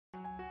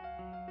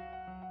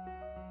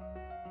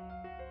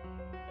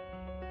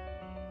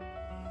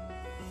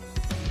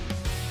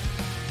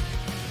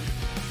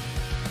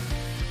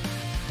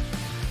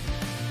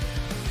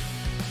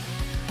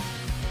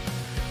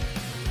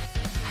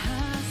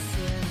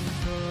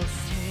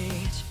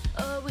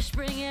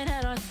flesh bringing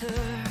out our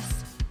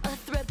thirst, a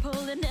thread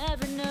pulling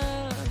every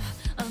nerve,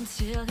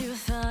 until you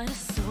find a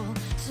soul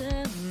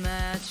to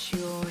match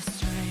your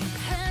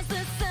strength. As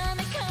the sun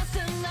that comes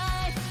to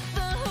life,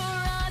 the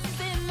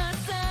horizon's in my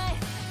sight,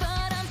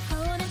 but I'm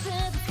floating to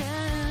the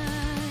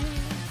sky.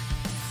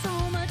 So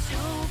much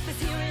hope is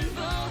here in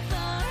both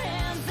our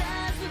hands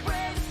as we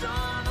brave the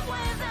storm of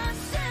waves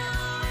until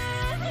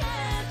we're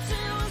yet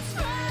to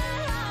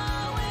spread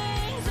our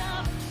wings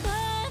up.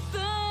 But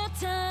the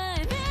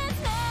time is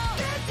now.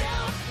 Get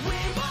down, we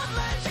won't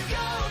let you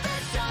go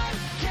this time.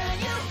 Can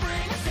you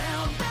bring us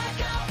down, back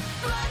up,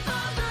 fly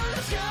fall through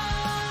the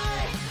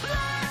sky?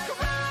 Black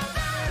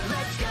Rover,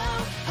 let's go,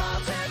 all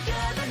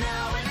together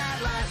now, and at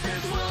last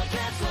this world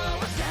can't slow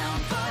us down.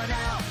 For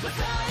now, let's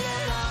fly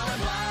it all in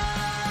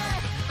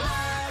black.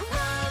 Black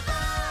Rover.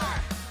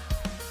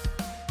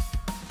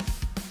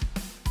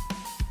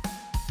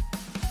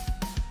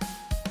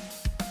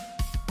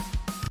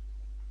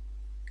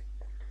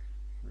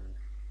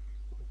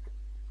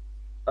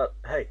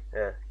 Hey,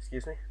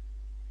 excuse me?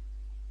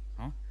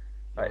 Huh?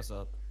 Right. What's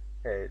up?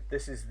 Hey,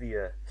 this is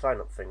the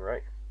sign-up thing,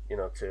 right? You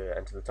know, to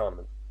enter the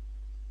tournament.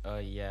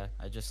 Yeah,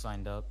 I just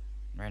signed up.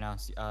 Right now,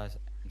 see,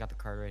 got the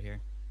card right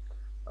here.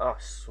 Oh,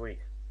 sweet.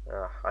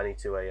 I need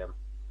to,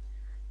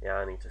 yeah,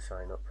 I need to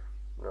sign up.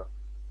 No.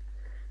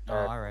 Oh,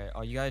 alright.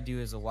 All you gotta do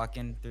is walk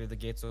in through the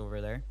gates over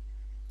there.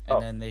 Oh.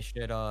 And then they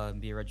should,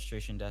 be a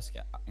registration desk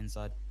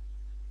inside.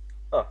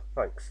 Oh,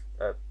 thanks.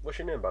 What's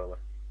your name, by the way?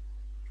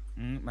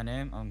 My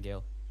name? I'm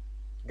Gail.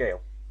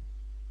 Gail.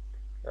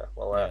 Yeah,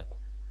 well, Yeah.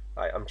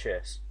 hi, I'm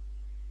Chase.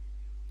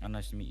 Oh,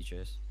 nice to meet you,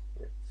 Chase.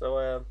 Yeah.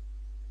 So,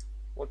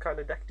 what kind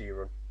of deck do you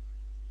run?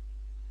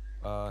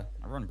 I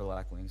run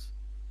Blackwings.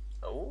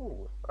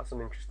 Oh, that's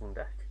an interesting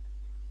deck.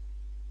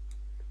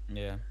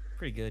 Yeah,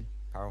 pretty good.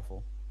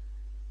 Powerful.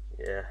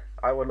 Yeah,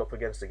 I went up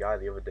against a guy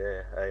the other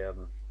day.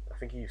 I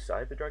think he used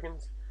Cyber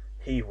Dragons.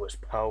 He was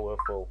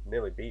powerful.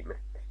 Nearly beat me.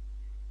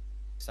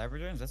 Cyber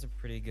Dragons, that's a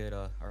pretty good,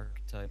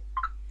 archetype.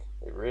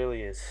 It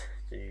really is.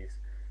 Jeez.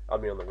 I'll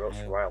be on the ropes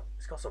Yeah. for a while.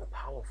 It's got some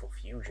powerful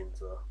fusions,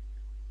 though.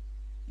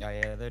 Oh,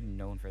 yeah, they're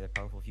known for their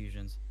powerful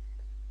fusions.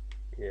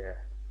 Yeah.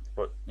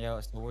 But, Yeah,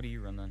 so what do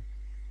you run then?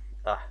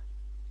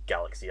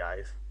 Galaxy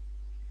Eyes.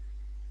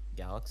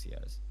 Galaxy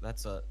Eyes.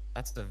 That's a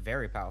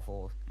very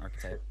powerful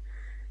archetype.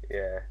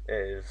 Yeah, it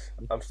is.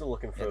 I'm still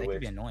looking for Yeah, a they way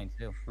could be annoying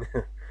too.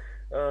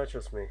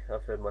 trust me,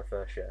 I've heard my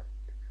fair share.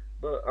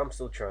 But I'm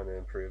still trying to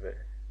improve it.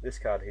 This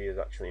card here is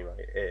actually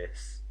my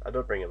ace. I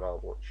don't bring him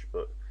out much,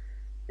 but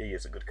he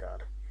is a good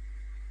card.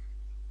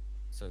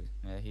 So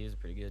yeah, he is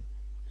pretty good.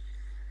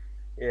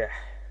 Yeah.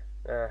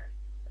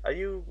 Are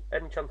you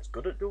any chance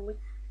good at dueling?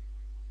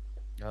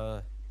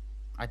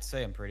 I'd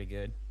say I'm pretty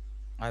good.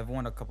 I've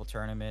won a couple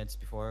tournaments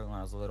before when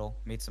I was little.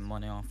 Made some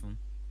money off them.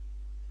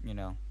 You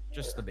know,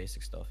 just the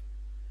basic stuff.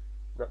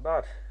 Not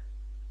bad.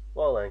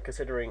 Well then,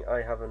 considering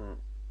I haven't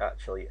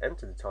actually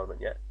entered the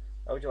tournament yet,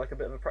 how would you like a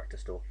bit of a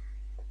practice duel?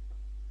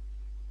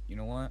 You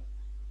know what?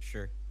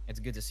 Sure. It's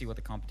good to see what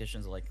the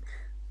competition's like.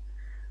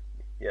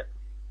 Yeah.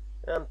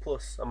 And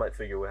plus, I might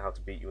figure out how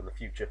to beat you in the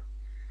future.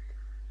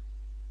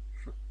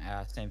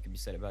 Same can be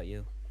said about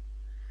you.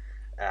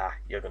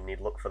 You're gonna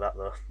need luck for that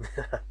though.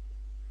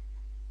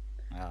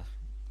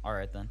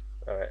 Alright then.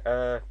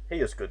 Alright, he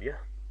is good, yeah?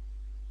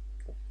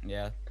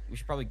 Yeah, we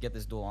should probably get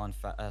this duel on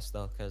fast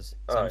though, because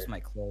Alright. times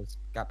might close.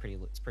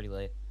 It's pretty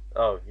late.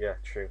 Oh, yeah,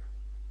 true.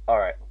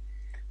 Alright.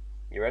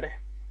 You ready?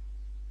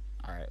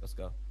 Alright, let's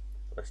go.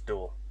 Let's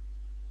duel.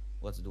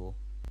 Let's duel.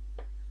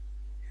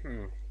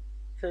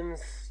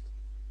 Since...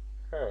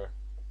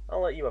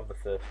 I'll let you have the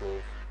first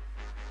move.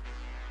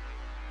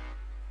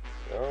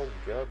 Oh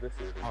god, this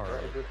is not a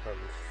Alright. good hand.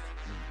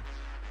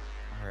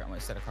 Alright, I'm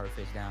gonna set a card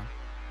face down.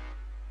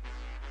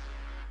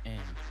 And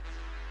I'm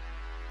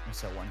gonna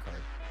set one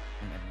card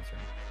in every turn.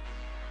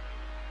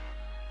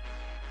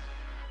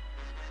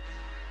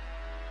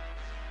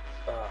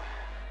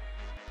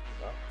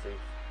 That is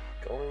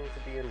going to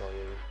be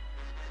annoying.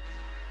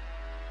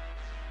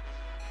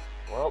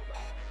 Well,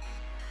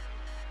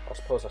 I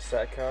suppose I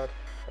set a card,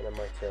 and then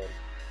my turn.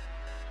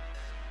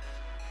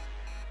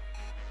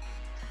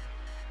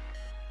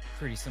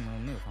 Pretty similar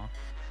move, huh?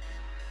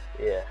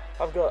 Yeah,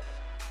 I've got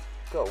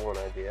one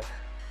idea,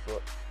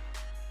 but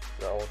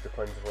that all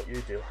depends on what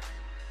you do.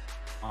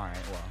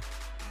 Alright, well,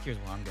 here's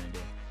what I'm gonna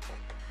do.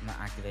 I'm gonna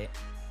activate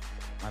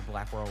my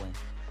Black Whirlwind.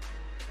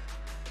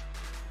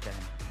 Then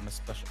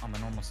I'm a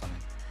normal summon.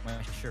 When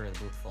I sure the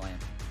blue flame.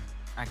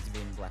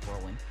 Activating Black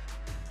Whirlwind.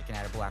 I can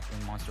add a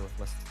Blackwing monster with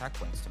less attack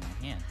points to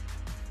my hand.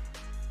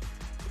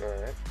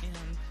 Alright.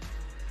 And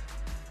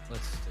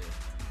let's see.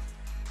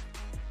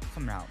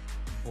 Coming out,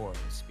 Boar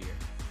with a spear.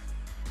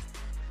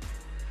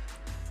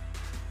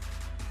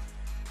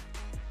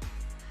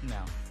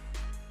 Now,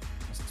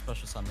 let's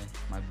special summon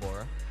my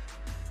Bora.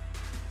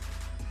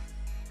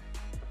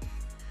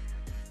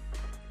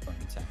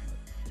 Going attack mode.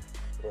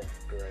 Yeah,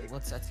 great.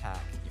 Let's attack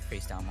your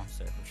face down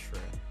monster with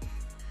Shreya.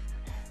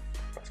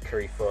 That's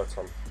Curry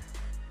Photon.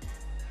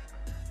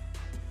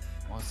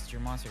 Once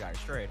your monster got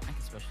destroyed, I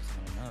can special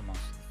summon another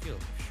monster to the field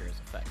with Shreya's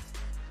effect.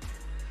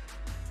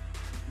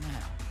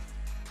 Now,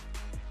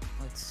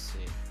 let's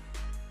see.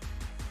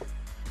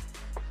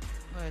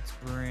 Let's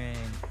bring...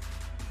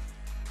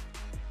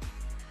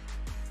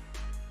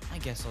 I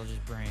guess I'll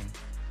just bring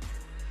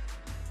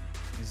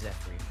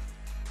Zephyr.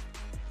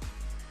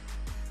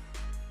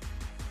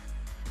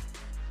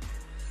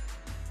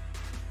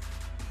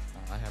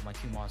 I have my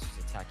 2 monsters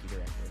attack you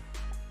directly.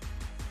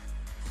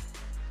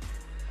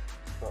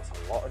 That's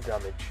a lot of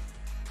damage.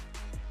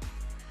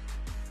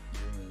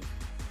 Your move.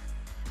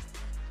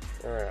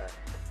 Alright.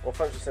 Well,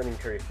 thanks for sending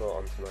Curry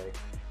Photon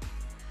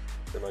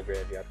to my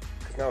graveyard,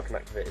 because now I can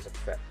activate his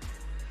effect.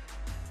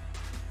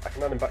 I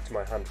can add him back to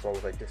my hand as long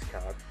as I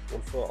discard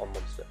 1 Photon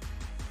monster,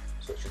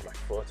 such as my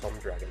Photon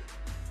Dragon.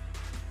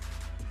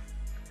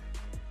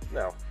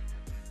 Now,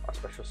 I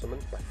special summon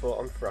my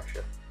Photon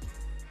Thrasher.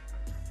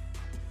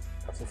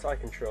 And since I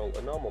control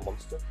a normal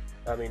monster,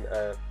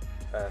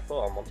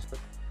 Photon monster,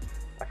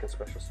 I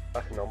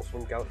can normal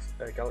summon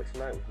Galaxy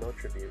Knight with no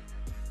tribute,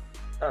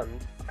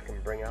 and I can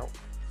bring out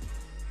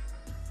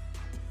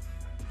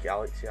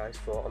Galaxy Eyes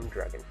Photon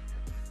Dragon.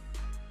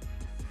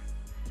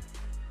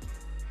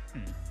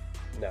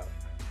 Now,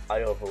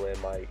 I overlay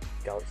my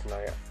Galaxy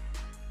Knight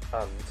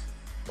and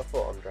my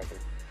Photon Dragon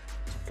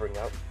to bring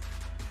out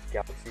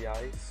Galaxy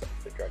Eyes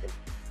Cypher Dragon,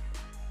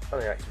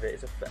 and I activate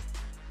his effect.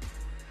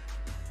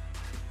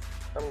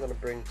 I'm going to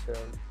bring to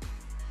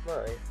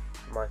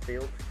my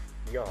field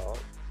your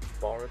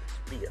Borrowed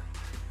Spear.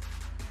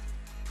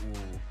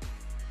 Ooh.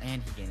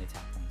 And he gained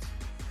attack points.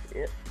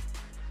 Yep.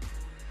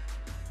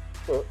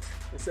 But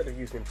instead of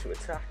using him to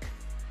attack,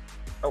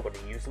 I'm going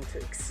to use him to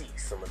Exceed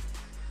Summon.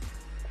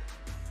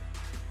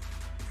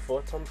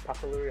 Photon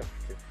Papillary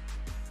Operative.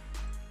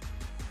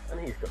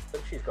 And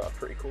she's got a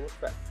pretty cool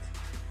effect.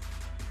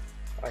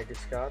 I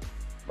discard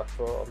my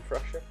Photon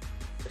Thrasher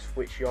to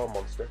switch your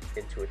monster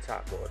into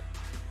attack mode.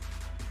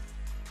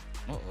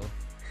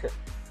 Uh-oh.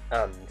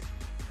 And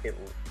it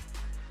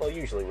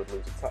usually would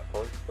lose attack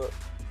points, but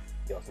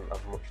it doesn't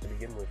have much to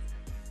begin with.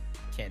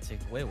 Can't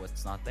take away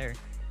what's not there.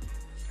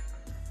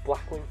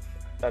 Blackwing,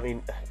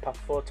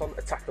 Photon,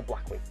 attack the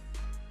Blackwing.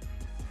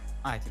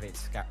 I activate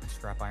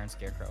Scrap Iron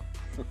Scarecrow.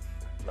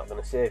 Not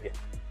gonna save you.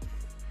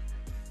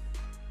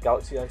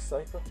 Galaxy Ice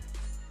Cypher,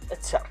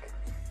 attack.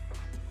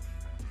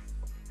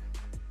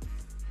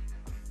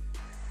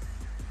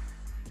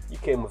 You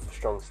came with a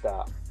strong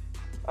start.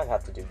 I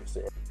had to do the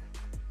same.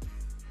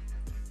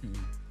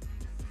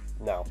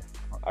 Now,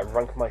 I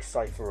rank my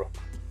Cypher up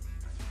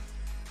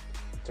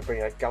to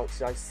bring out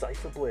Galaxy Ice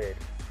Cypher Blade,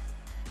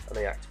 and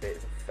I activate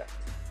his effect,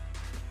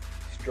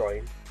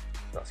 destroying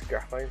that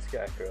Scrap Iron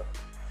Scarecrow.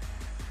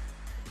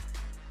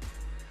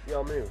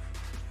 Your move.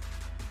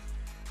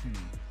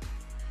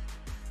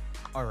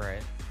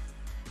 Alright.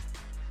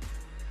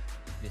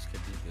 This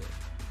could be good.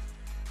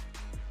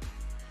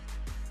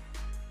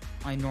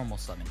 I normal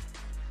summon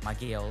my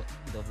Gale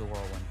of the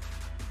Whirlwind,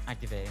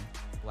 activating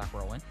Black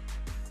Whirlwind.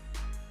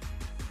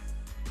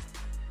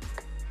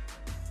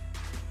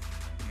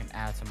 I can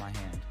add to my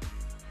hand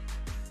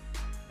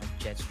a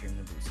Jetstream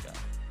the Blue Sky.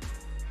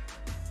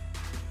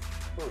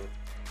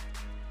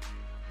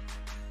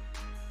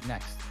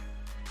 Next,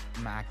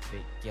 I'm gonna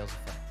activate Gale's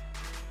effect,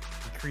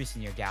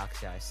 decreasing your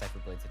Galaxy Eyes Cypher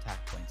Blade's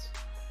attack points.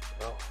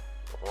 Oh,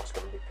 that's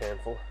gonna be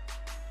painful.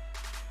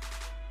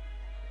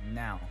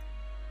 Now,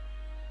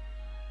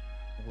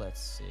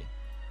 let's see.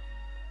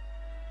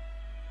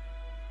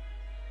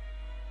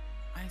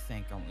 I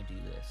think I'm gonna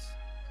do this.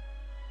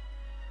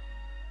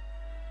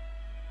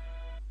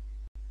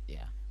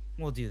 Yeah,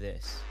 we'll do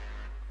this.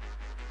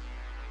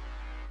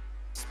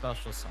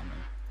 Special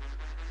summon.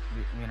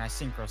 I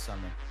synchro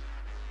summon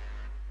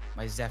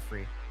my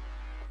Zephyr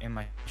and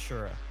my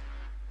Shura.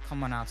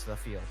 Come on out to the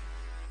field.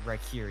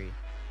 Raikiri.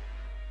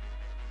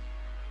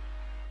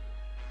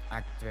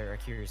 Activate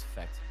Raikiri's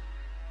effect.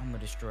 I'm gonna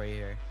destroy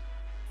your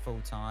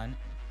Photon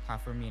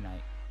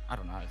Papillary. I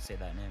don't know how to say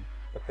that name.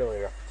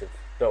 Papillary Operative.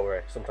 Don't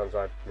worry, sometimes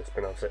I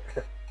mispronounce it.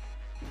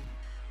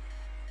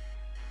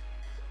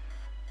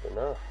 But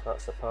no,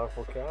 that's a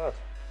powerful card.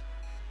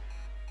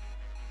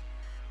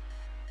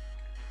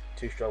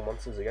 2 strong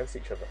monsters against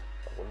each other.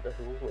 I wonder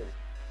who will win.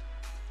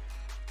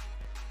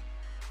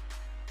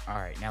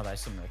 Alright, now that I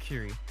summon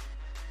Raikiri,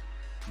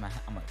 I'm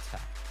gonna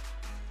attack.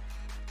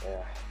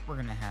 Yeah. We're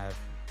gonna have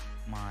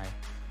my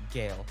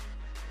Gale.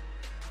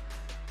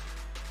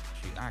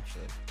 Shoot,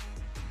 actually,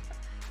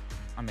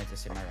 I meant to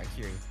say my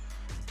Raikiri.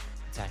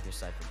 Attack your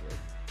Cypher Blade.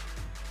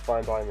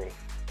 Fine by me.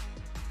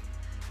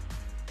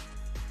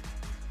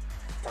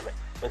 Damn it.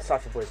 When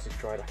Cypher Blade's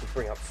destroyed, I can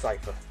bring out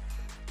Cypher.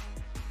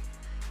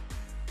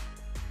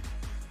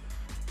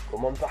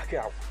 Come on back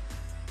out.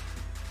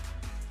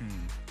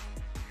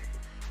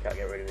 Can't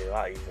get rid of me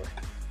that easily.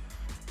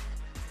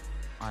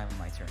 I'm on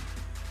my turn.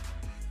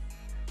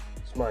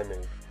 It's my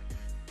move.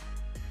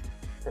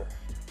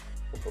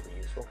 This will be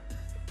useful.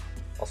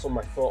 I'll summon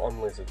my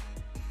Photon Lizard.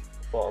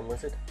 Photon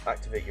Lizard,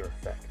 activate your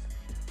effect.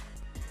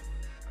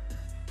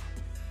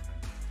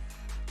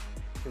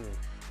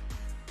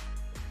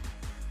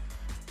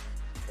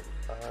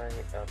 I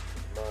have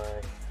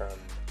my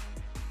hand.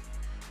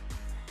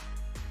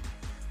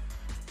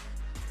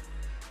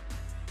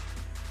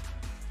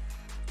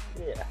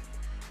 Yeah.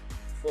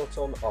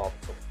 Photon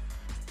Orbital.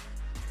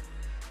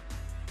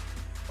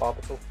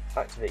 Orbital,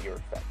 activate your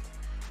effect.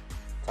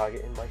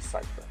 Targeting my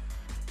Cypher.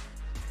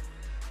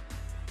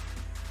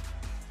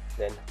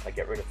 Then I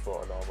get rid of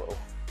Photon Orbital.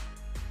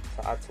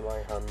 To add to my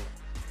hand,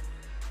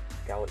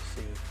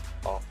 Galaxy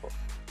Orbital.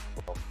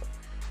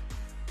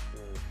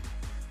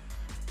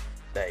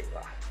 There you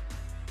are.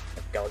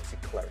 A Galaxy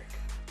Cleric.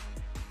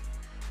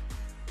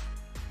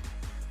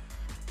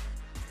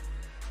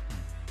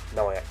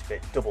 Now I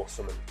activate Double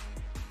Summon.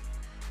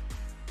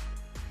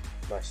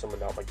 And I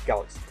summon out my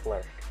Galaxy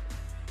Cleric.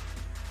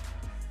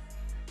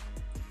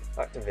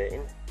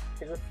 Activating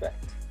his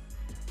effect.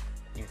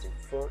 Using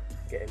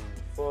getting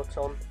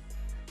Photon,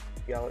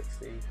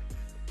 Galaxy,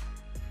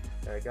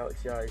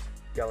 Galaxy Eyes,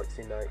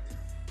 Galaxy Knight,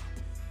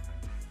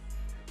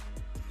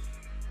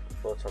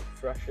 Photon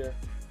Thrasher,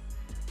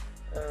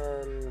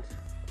 and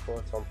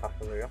Photon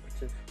Papillary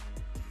Operative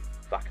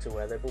back to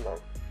where they belong.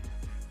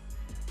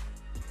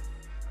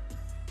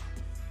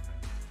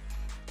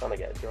 And I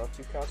get to draw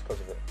 2 cards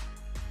because of it.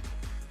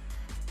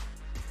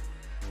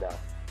 Now,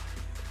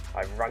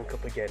 I rank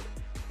up again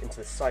into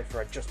the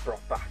Cypher I just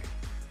brought back.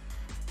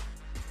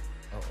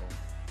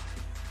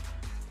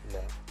 Now,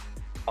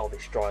 I'll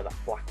destroy that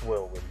black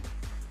Whirlwind.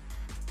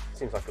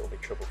 Seems like it'll be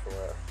trouble for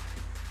her.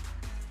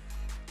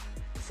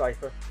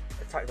 Cypher,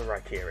 attack the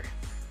Raikiri.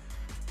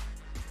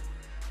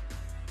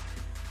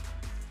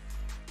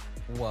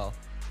 Well,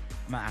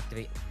 I'm gonna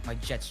activate my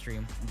Jet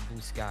Stream and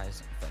Blue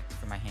Skies effect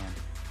for my hand.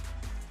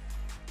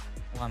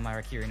 Allowing my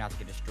Raikiri not to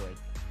get destroyed.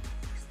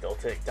 Still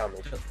take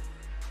damage.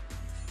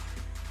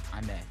 I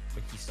may,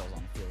 but he still's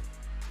on the field.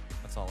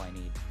 That's all I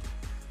need.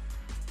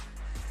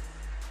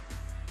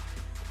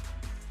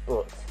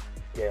 But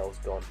Gale's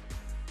gone,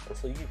 and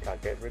so you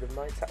can't get rid of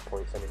my attack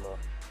points anymore.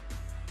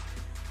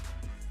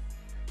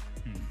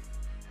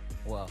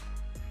 Well,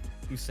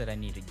 who said I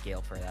needed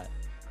Gale for that?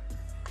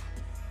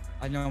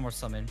 I normal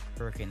summon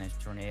Hurricane and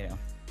Tornado.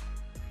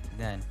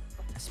 Then,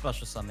 I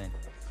special summon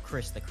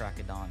Chris the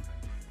Crocodon.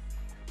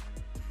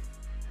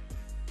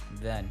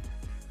 Then,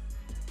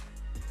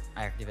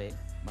 I activate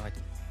my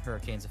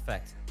Hurricane's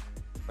effect.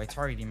 By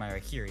targeting my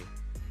Raikiri,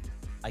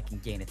 I can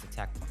gain its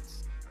attack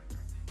points.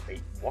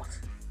 Wait, what?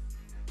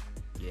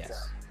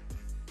 Yes.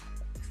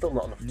 Still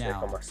not enough to take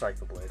Now- on my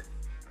Cypher Blade.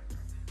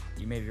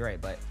 You may be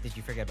right, but did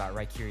you forget about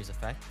Raikiri's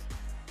effect?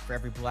 For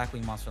every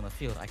Blackwing monster on the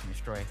field, I can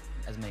destroy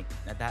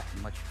that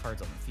much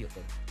cards on the field.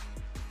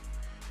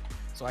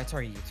 So I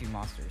target you 2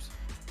 monsters.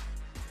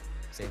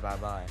 Say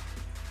bye-bye.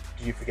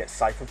 Do you forget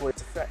Cypher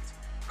Blade's effect?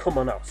 Come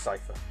on out,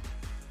 Cypher.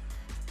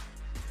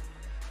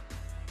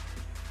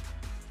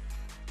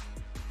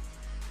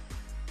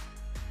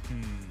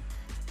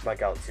 My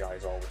Galaxy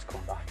Eyes always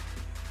come back.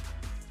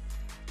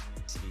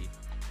 See.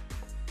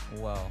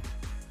 Well,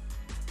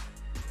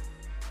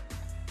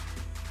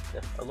 Yeah,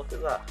 and look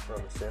at that, we're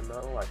on the same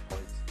amount of life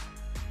points.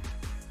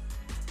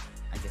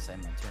 I guess I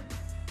have my turn.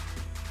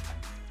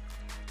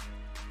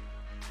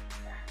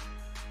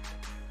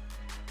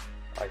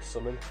 I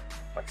summon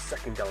my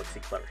second Galaxy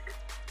Cleric.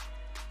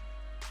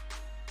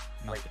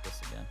 Not Wait. get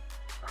this again.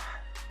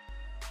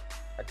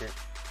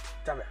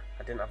 Damn it,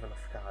 I didn't have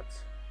enough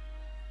cards.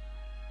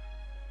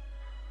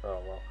 Oh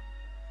well.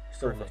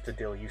 Still enough Perfect.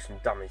 to deal you some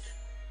damage.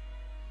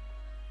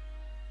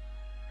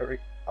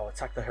 I'll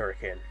attack the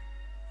Hurricane.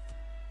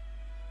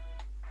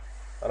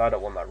 And I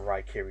don't want that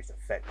Raikiri's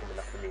effect coming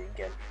after me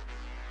again.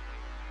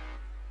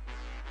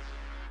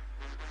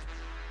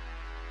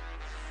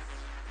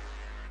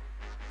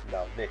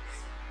 Now this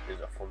is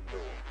a fun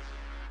duel.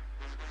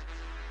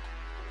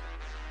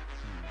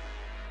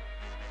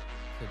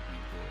 Could be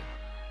good.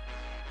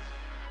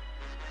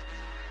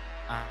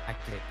 I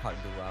activate Pot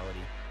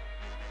Duality.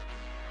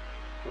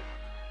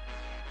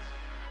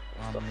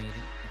 Stop. Me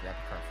to grab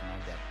a card from my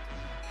deck.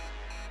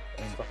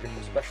 And Stop with the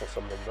ooh, special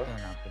summon though. they're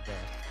not the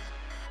best.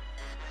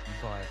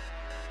 But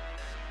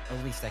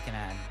at least I can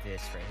add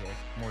this right here.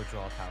 More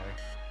draw power.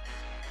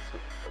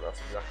 And that's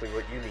exactly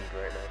what you need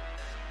right now.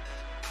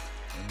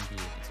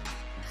 Indeed, it's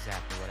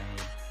exactly what I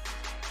need.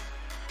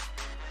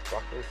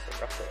 Blackwing,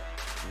 so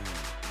Ooh,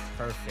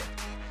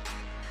 perfect.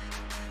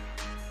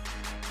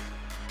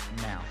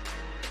 Now,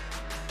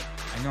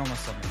 I normal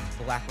summon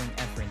Blackwing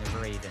entering the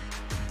Raven.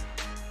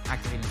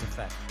 Activating his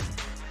effect.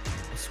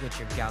 I switch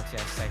your Galaxy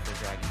Eye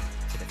Cypher Dragon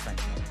to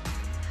defense mode.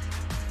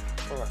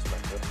 Oh, that's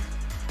not good.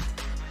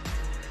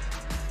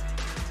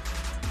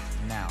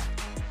 Now,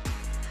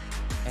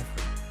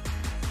 effort.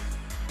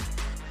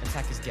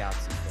 Attack his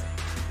Galaxy Eye.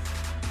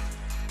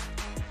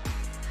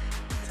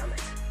 Damn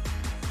it.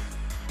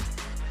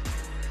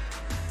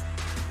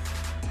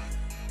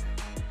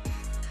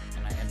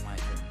 And I end my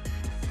turn.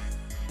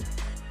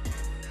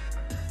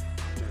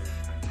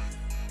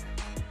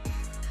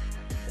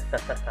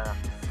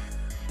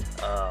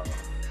 Oh.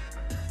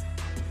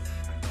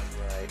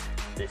 Right,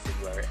 this is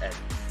where it ends.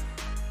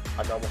 I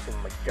normal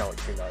summon my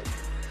Galaxy Knight.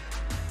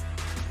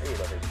 And you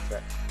know his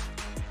effect.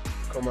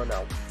 Come on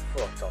out,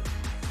 Photon.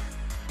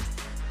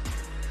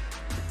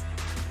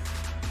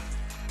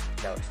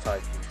 Now it's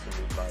time for you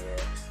to meet my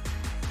ex.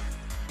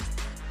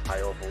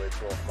 I overlaid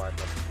both my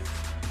monsters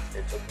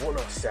into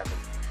 107.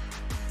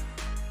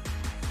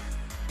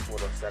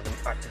 107,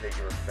 activate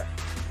your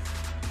effect.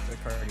 The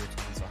card you're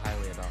talking so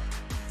highly about.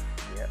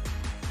 Yep.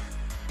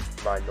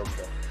 My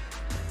number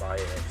and my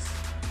ace.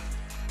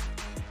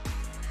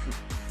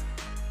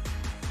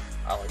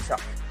 I'll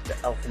attack the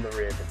elf and the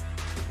raven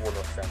with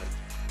 107.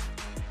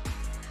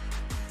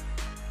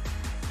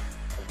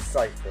 And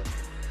Cypher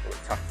will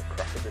attack the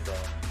crack of the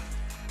door.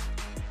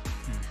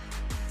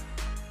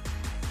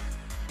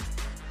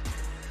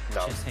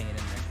 No, Just hanging in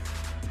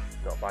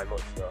there. not by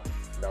much though.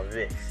 Now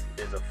this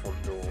is a fun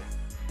duel.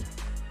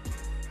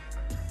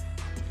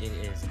 It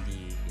is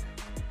indeed.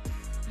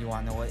 You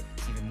want to know what?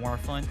 It's even more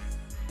fun.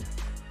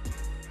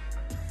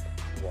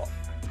 What?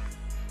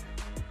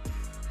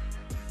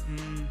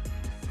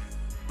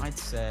 I'd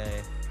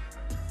say.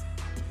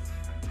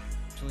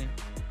 Actually,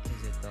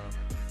 is it though?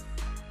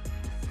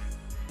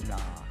 Nah.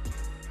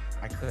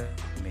 I could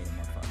have made it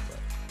more fun, but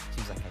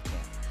seems like I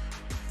can't.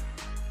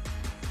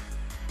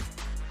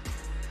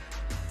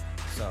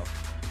 So,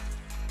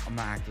 I'm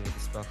gonna activate the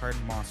spell card,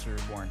 Monster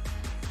Reborn.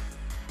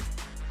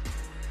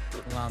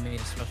 Allow me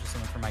to special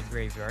summon from my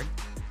graveyard.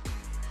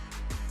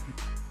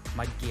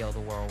 My Gale the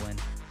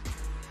Whirlwind.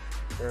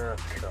 Oh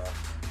god.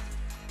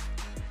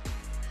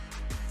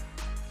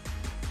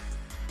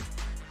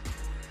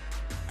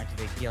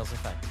 Activate Gale's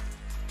effect.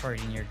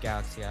 Targeting your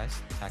Galaxy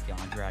Eyes, attacking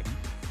on Dragon.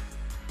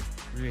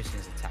 Reducing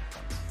his attack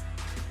points.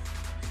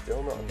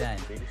 Still not Then-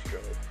 enough to be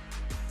destroyed.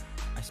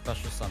 I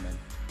special summon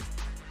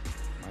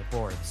my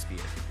Boar the Spear.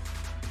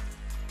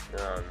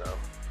 Oh no.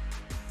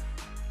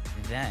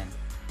 Then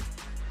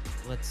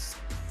let's.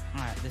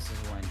 Alright, this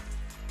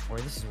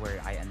is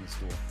where I end this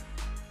duel.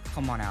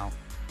 Come on out.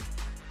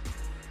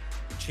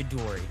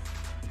 Chidori.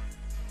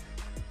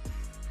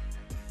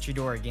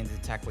 Chidori gains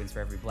attack points for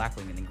every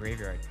Blackwing in the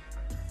graveyard.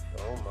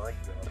 Oh my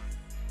god.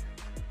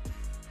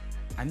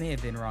 I may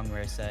have been wrong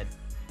where I said,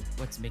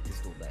 let's make this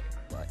duel better,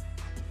 but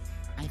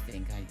I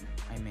think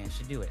I managed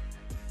to do it.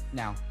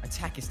 Now,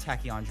 attack his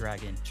Tachyon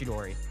Dragon,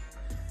 Chidori.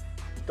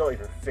 Don't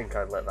even think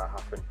I'd let that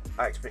happen.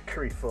 I activate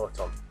Curry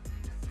Photon.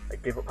 I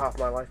give up half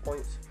my life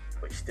points,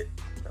 but still,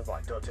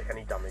 I don't take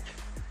any damage.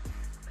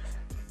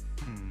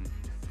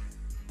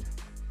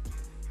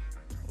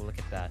 Well, look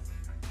at that.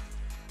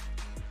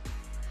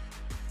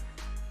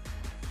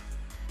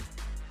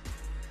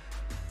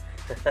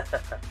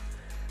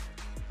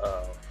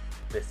 Oh,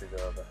 this is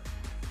over.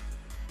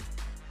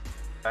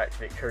 I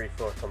activate Curry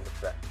Photon's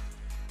effect.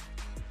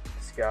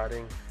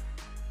 Discarding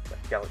my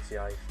Galaxy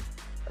Eyes,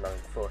 and adding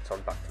Photon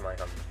back to my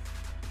hand.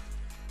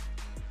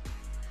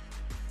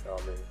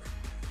 I'll move.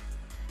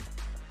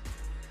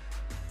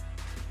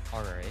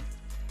 Alright.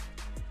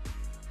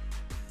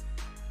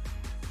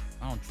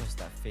 I don't trust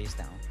that face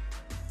down.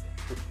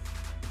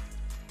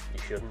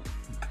 You shouldn't.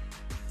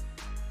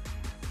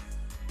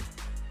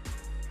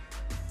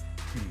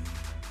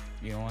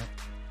 You know what?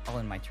 I'll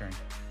end my turn.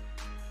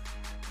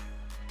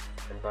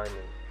 And by me.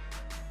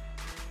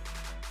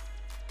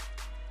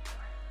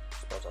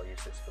 Suppose I'll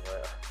use this for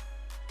later.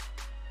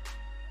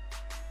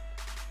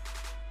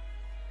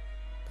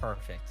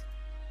 Perfect.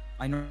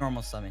 I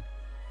normal summon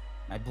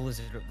my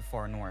Blizzard of the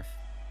Far North,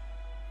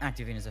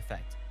 activating his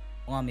effect.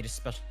 Allow me to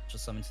special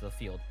summon to the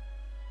field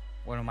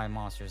one of my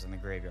monsters in the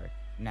graveyard.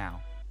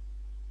 Now,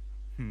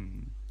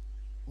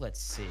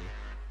 let's see.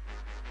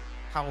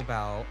 How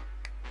about,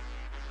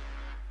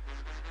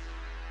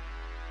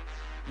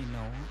 you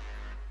know,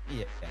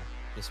 yeah,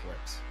 this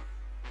works.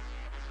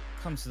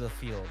 Comes to the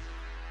field.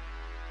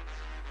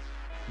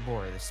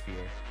 Boar the Spear.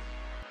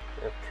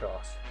 Of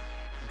course.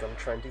 I'm gonna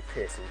try and do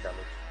piercing damage.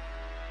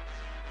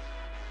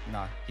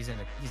 Nah, he's in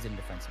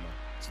defense mode,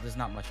 so there's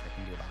not much I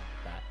can do about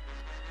that.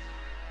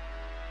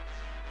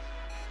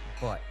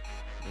 But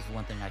there's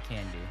one thing I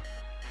can do.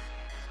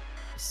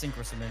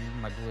 Synchro summon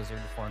my Blizzard,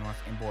 the Far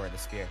North, and Boar the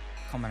Spear.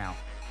 Coming out.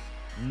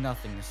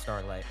 Nothing to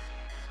Starlight.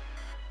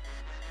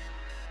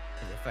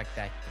 The effect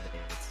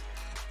activates,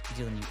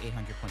 dealing you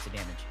 800 points of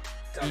damage.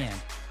 Damn.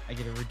 And I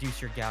get to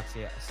reduce your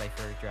Galaxy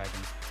Cypher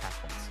Dragon's attack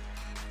points.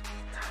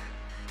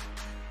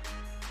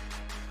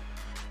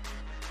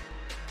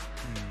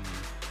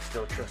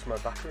 Still trust my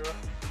back row?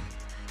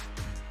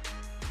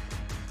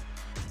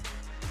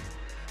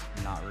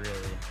 Not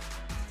really.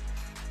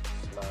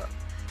 Smart.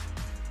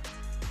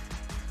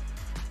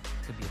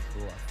 Could be a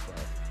bluff, but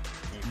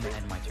You I'm gonna think?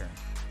 end my turn.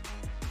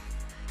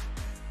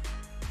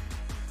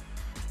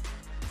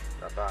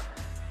 Not bad.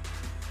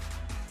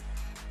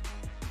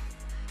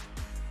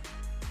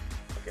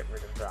 I'll get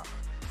rid of that.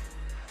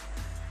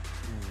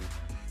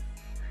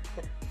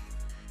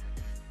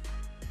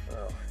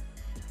 Oh.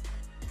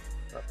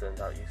 That turned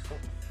out useful.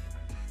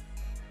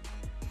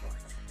 Oh,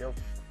 I still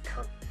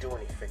can't do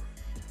anything.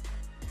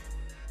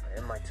 I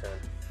end my turn.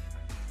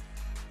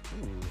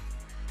 Ooh.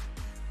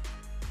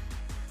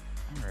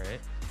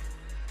 Alright.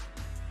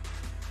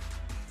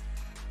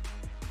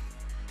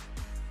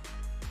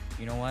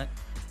 You know what?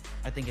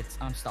 I think it's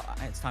time to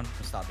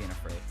stop being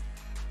afraid.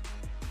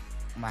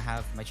 I'm gonna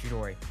have my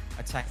Chidori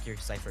attack your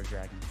Cypher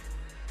Dragon.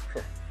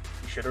 You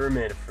should have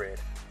remained afraid.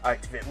 I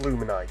activate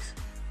Luminize.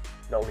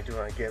 Not only do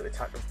I gain the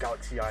attack of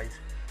Galaxy Eyes,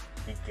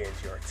 he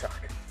gains your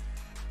attack.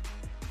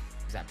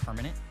 Is that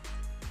permanent?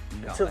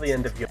 No, Until the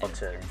end of until your the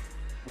turn. end.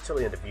 Until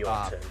the end of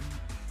your turn.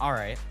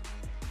 Alright.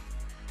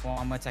 Well,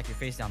 I'm gonna attack your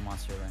face down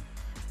monster then.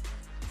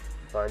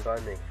 Fine by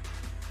me.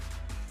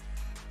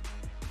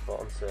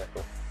 Bottom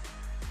circle.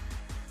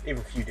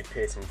 Even if you did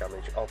piercing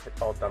damage,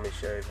 all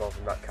damage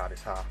involving that card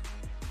is half.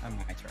 I'm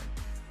my turn.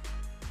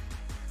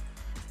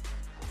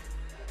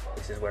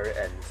 This is where it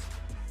ends.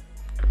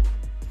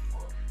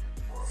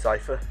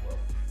 Cypher.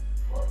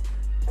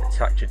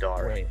 Attack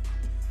Jadari. Wait.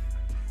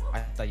 I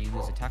thought you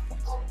lose attack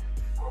points.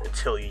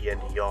 Until the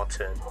end of your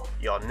turn.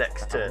 Your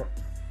next turn.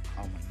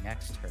 Oh, my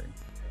next turn.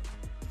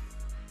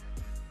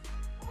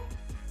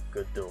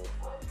 Good duel.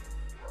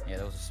 Yeah,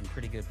 those are some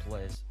pretty good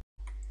plays.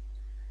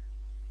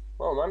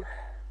 Well, man,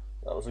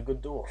 that was a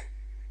good duel.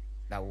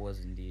 That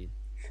was indeed.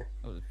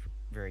 That was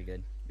very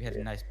good. We had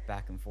a nice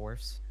back and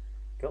forth.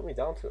 Got me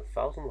down to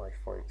 1,000 life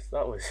points.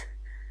 That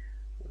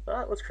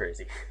was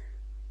crazy.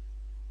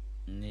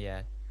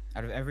 Yeah.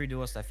 Out of every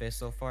duelist I faced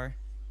so far,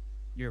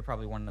 you're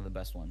probably one of the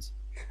best ones.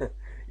 You're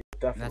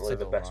definitely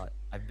the best. Lot.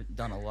 I've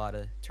done a lot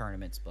of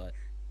tournaments, but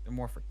they're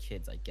more for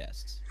kids, I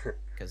guess.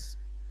 Because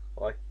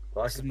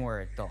this is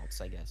more adults,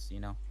 I guess, you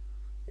know?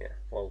 Yeah,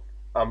 well,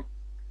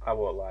 I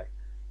won't lie.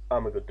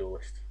 I'm a good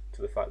duelist,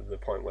 to the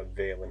point where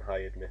Valen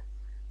hired me.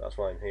 That's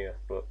why I'm here.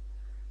 But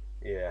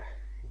yeah,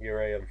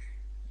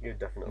 you're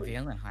definitely.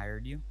 Valen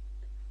hired you?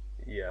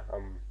 Yeah,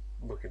 I'm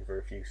looking for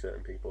a few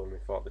certain people, and we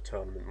thought the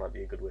tournament might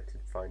be a good way to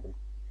find them.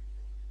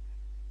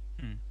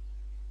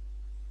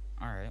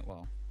 Alright,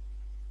 well,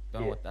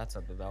 don't know what that's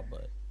up about,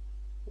 but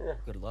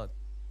good luck.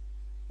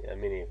 Yeah,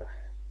 me neither.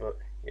 But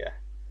yeah,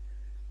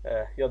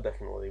 you're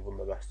definitely one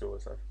of the best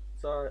duelists.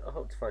 So I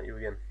hope to fight you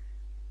again.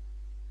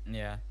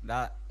 Yeah,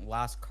 that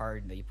last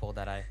card that you pulled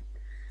that I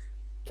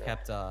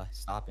kept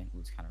stopping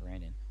was kind of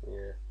random.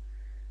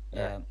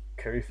 Yeah.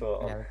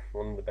 Carifo on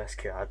one of the best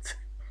cards.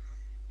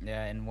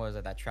 Yeah, and what was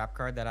it, that trap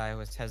card that I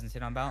was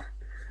hesitant about?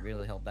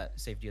 Really helped that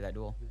saved you that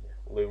duel.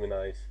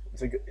 Luminize.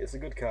 It's a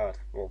good card.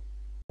 Well,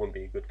 wouldn't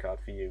be a good card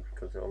for you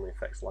because it only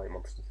affects light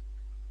monsters.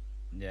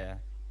 Yeah,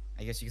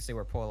 I guess you could say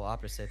we're polar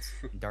opposites,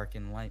 dark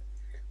and light.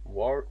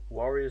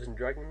 Warriors and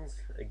dragons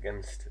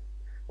against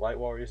light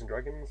warriors and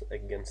dragons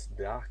against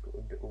dark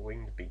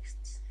winged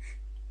beasts.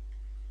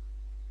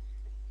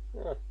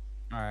 Yeah.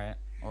 All right.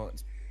 Well,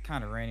 it's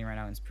kind of raining right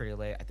now and it's pretty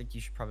late. I think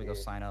you should probably go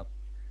sign up.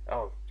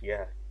 Oh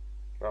yeah.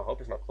 I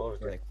hope it's not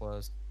closed. They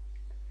closed.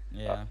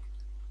 Yeah.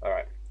 All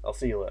right. I'll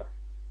see you later.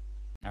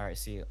 All right.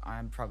 See you.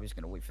 I'm probably just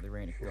gonna wait for the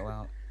rain to go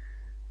out.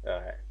 All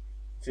right.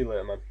 See you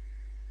later, man.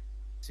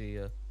 See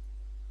ya.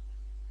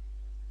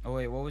 Oh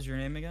wait, what was your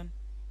name again?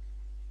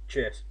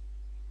 Chase.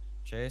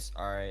 Chase.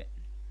 All right.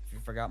 If you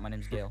forgot, my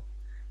name's Gail.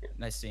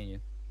 Nice seeing you.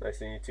 Nice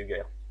seeing you too,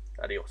 Gail.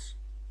 Adios.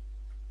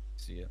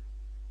 See ya.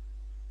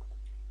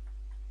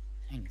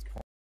 Dang, it's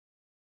pouring.